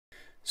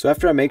So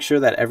after I make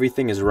sure that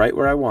everything is right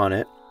where I want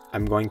it,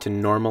 I'm going to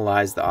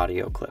normalize the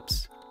audio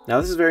clips.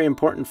 Now this is very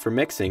important for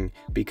mixing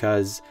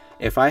because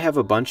if I have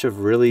a bunch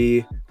of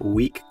really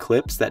weak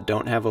clips that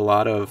don't have a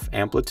lot of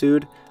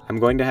amplitude, I'm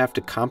going to have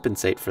to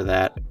compensate for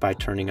that by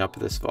turning up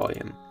this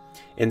volume.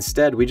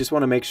 Instead, we just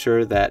want to make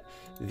sure that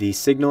the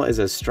signal is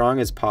as strong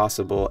as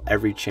possible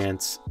every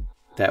chance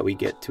that we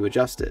get to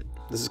adjust it.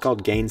 This is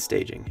called gain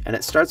staging, and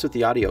it starts with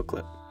the audio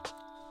clip.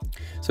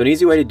 So an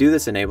easy way to do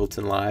this in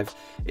Ableton Live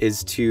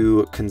is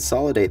to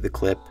consolidate the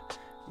clip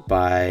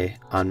by,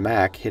 on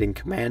Mac, hitting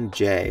Command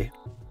J.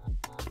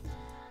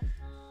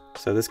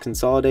 So this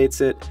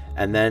consolidates it,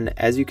 and then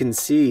as you can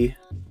see,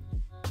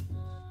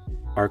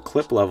 our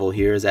clip level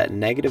here is at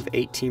negative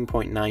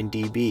 18.9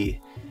 dB.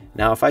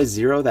 Now if I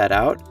zero that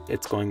out,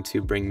 it's going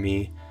to bring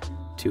me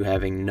to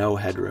having no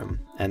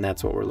headroom, and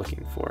that's what we're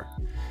looking for.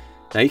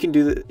 Now you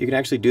can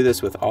actually do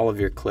this with all of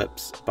your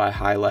clips by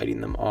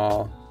highlighting them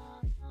all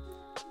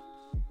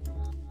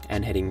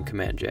and hitting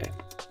Command J.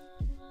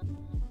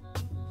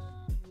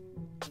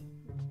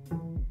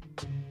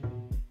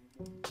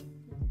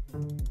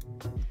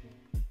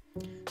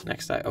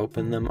 Next I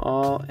open them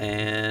all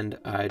and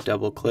I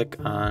double click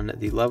on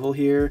the level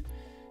here,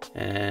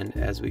 and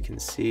as we can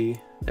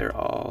see, they're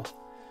all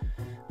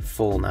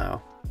full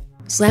now.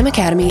 Slam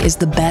Academy is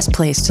the best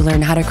place to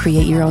learn how to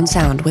create your own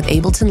sound with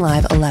Ableton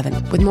Live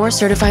 11. With more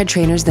certified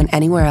trainers than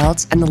anywhere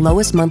else and the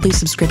lowest monthly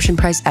subscription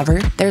price ever,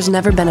 there's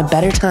never been a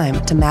better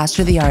time to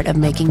master the art of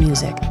making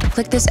music.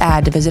 Click this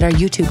ad to visit our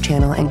YouTube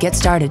channel and get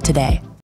started today.